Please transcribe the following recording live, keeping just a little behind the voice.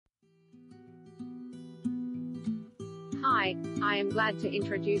Hi, I am glad to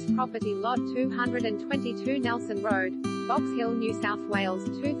introduce property lot 222 Nelson Road, Box Hill, New South Wales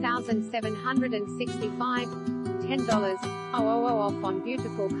 2765. $10 off on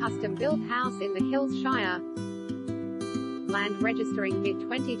beautiful custom-built house in the Hills, Shire. Land registering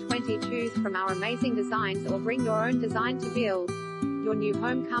mid-2020. Choose from our amazing designs or bring your own design to build. Your new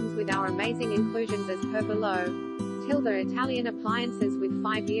home comes with our amazing inclusions as per below. Italian appliances with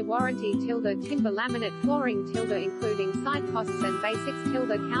 5-year warranty. Timber laminate flooring. Including site costs and basics.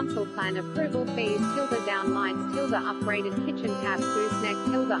 Council plan approval fees. Down lights. Upgraded kitchen tap. Gooseneck.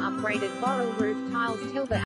 Upgraded boral roof tiles.